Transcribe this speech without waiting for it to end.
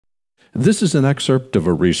This is an excerpt of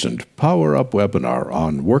a recent Power Up webinar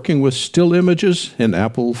on working with still images in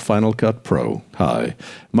Apple Final Cut Pro. Hi,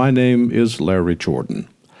 my name is Larry Jordan.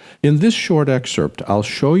 In this short excerpt, I'll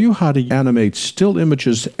show you how to animate still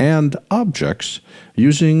images and objects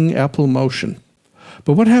using Apple Motion.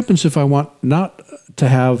 But what happens if I want not to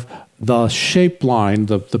have the shape line,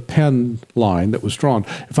 the pen line that was drawn?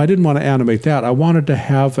 If I didn't want to animate that, I wanted to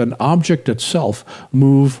have an object itself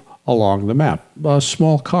move along the map. A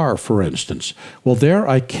small car, for instance. Well, there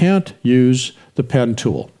I can't use the pen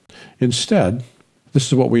tool. Instead, this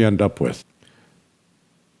is what we end up with.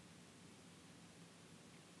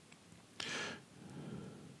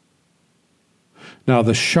 Now,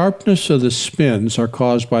 the sharpness of the spins are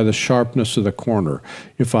caused by the sharpness of the corner.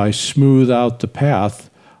 If I smooth out the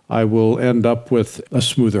path, I will end up with a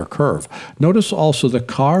smoother curve. Notice also the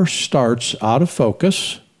car starts out of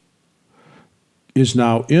focus, is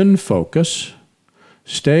now in focus,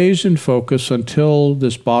 stays in focus until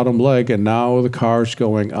this bottom leg, and now the car's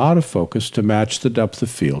going out of focus to match the depth of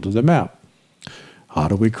field of the map. How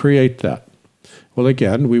do we create that? Well,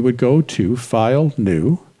 again, we would go to File,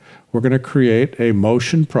 New. We're going to create a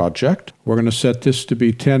motion project. We're going to set this to be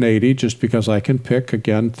 1080 just because I can pick,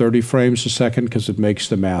 again, 30 frames a second because it makes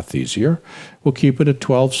the math easier. We'll keep it at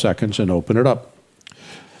 12 seconds and open it up.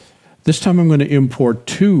 This time I'm going to import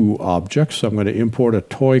two objects. I'm going to import a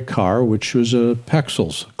toy car, which was a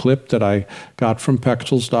Pexels clip that I got from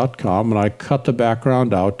Pexels.com, and I cut the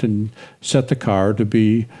background out and set the car to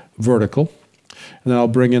be vertical. And then I'll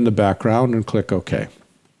bring in the background and click OK.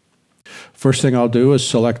 First thing I'll do is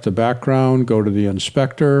select the background, go to the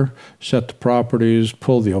inspector, set the properties,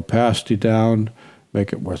 pull the opacity down,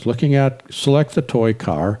 make it worth looking at, select the toy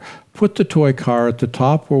car, put the toy car at the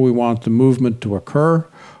top where we want the movement to occur,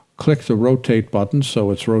 click the rotate button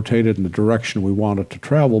so it's rotated in the direction we want it to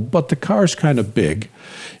travel, but the car's kind of big.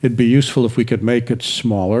 It'd be useful if we could make it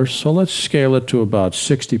smaller, so let's scale it to about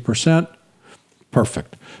 60%.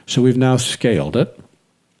 Perfect. So we've now scaled it.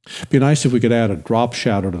 It'd be nice if we could add a drop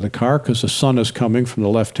shadow to the car because the sun is coming from the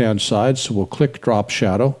left-hand side, so we'll click drop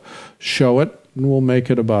shadow, show it, and we'll make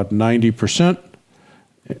it about 90%,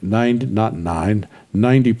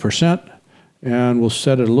 90%, and we'll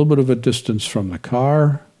set it a little bit of a distance from the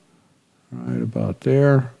car, right about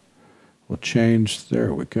there. We'll change,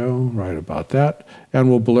 there we go, right about that, and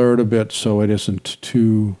we'll blur it a bit so it isn't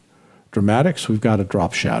too dramatic, so we've got a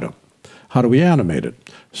drop shadow. How do we animate it?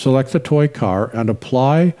 Select the toy car and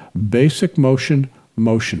apply basic motion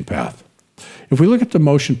path. If we look at the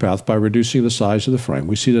motion path by reducing the size of the frame,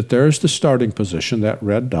 we see that there's the starting position, that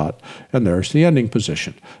red dot, and there's the ending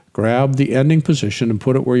position. Grab the ending position and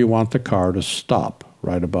put it where you want the car to stop,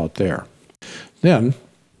 right about there. Then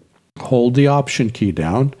hold the Option key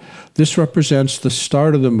down. This represents the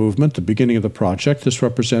start of the movement, the beginning of the project. This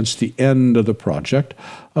represents the end of the project.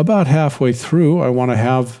 About halfway through, I want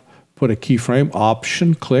to put a keyframe,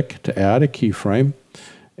 Option click to add a keyframe,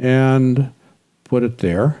 and put it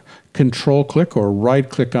there. Control click or right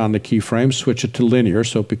click on the keyframe, switch it to linear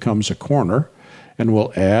so it becomes a corner, and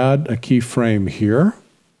we'll add a keyframe here.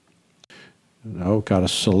 Now got to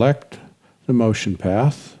select the motion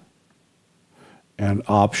path, and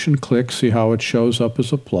Option click, see how it shows up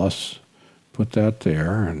as a plus. Put that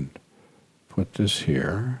there and put this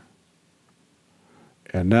here.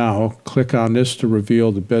 And now click on this to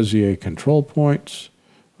reveal the Bezier control points.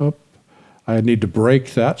 Oop. I need to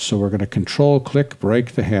break that, so we're going to control click,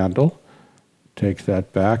 break the handle, take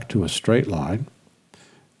that back to a straight line,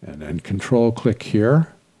 and then control click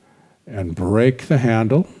here and break the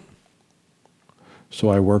handle. So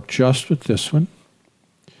I work just with this one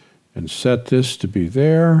and set this to be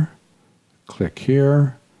there, click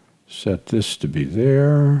here, set this to be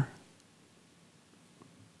there.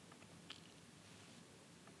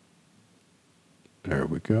 There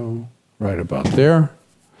we go, right about there.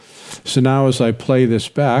 So now as I play this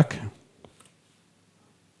back,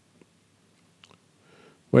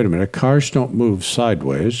 wait a minute, cars don't move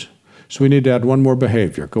sideways. So we need to add one more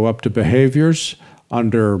behavior. Go up to Behaviors,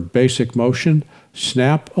 under Basic Motion,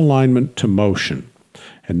 Snap Alignment to Motion.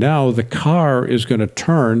 And now the car is going to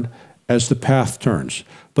turn as the path turns.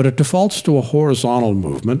 But it defaults to a horizontal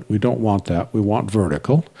movement. We don't want that. We want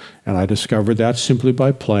vertical. And I discovered that simply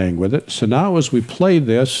by playing with it. So now as we play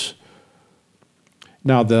this,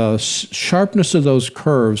 now the sharpness of those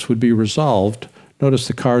curves would be resolved. Notice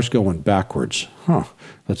the car's going backwards.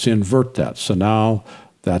 Let's invert that. So now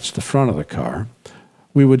that's the front of the car.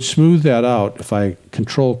 We would smooth that out if I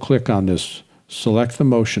control click on this, select the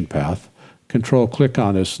motion path, control click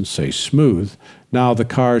on this and say smooth. Now the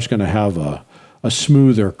car is going to have a a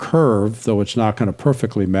smoother curve, though it's not going to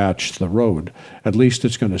perfectly match the road. At least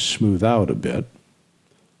it's going to smooth out a bit.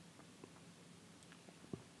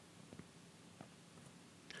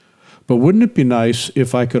 But wouldn't it be nice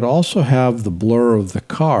if I could also have the blur of the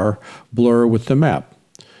car blur with the map?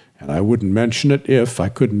 And I wouldn't mention it if I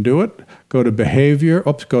couldn't do it. Go to Behavior,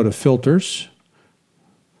 go to Filters,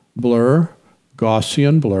 Blur,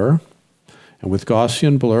 Gaussian Blur. And with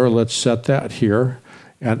Gaussian Blur, let's set that here.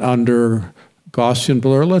 And under Gaussian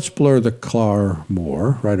Blur, let's blur the car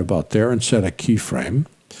more, right about there, and set a keyframe.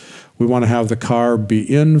 We want to have the car be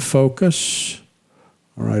in focus,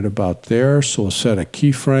 right about there. So we'll set a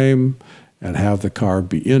keyframe and have the car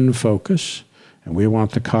be in focus. And we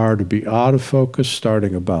want the car to be out of focus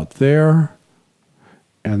starting about there,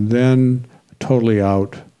 and then totally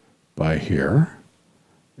out by here.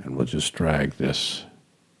 And we'll just drag this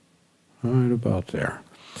right about there.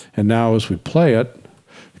 And now as we play it,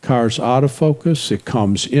 the car's out of focus, it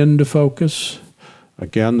comes into focus.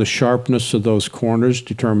 Again, the sharpness of those corners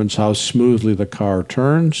determines how smoothly the car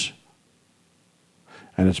turns.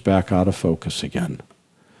 And it's back out of focus again.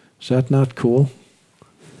 Is that not cool?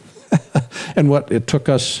 And what it took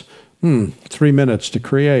us 3 minutes to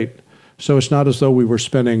create. So it's not as though we were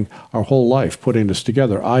spending our whole life putting this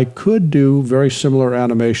together. I could do very similar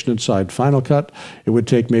animation inside Final Cut. It would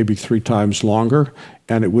take maybe 3 times longer,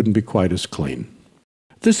 and it wouldn't be quite as clean.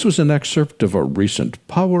 This was an excerpt of a recent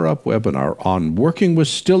Power Up webinar on working with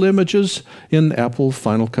still images in Apple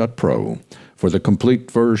Final Cut Pro. For the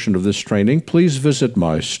complete version of this training, please visit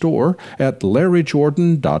my store at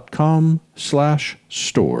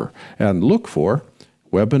larryjordan.com/store and look for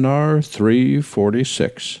Webinar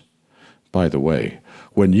 346. By the way,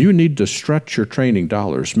 when you need to stretch your training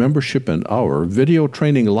dollars, Membership in our video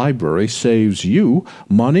training library saves you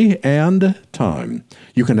money and time.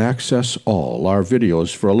 You can access all our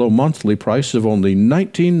videos for a low monthly price of only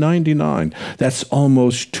 $19.99. That's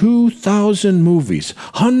almost 2,000 movies,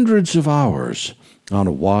 hundreds of hours on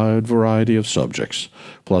a wide variety of subjects.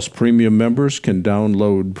 Plus, premium members can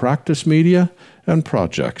download practice media and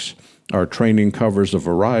projects. Our training covers a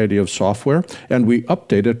variety of software, and we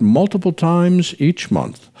update it multiple times each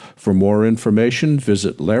month. For more information,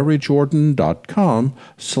 visit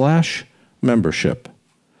larryjordan.com/membership.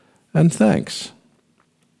 And thanks.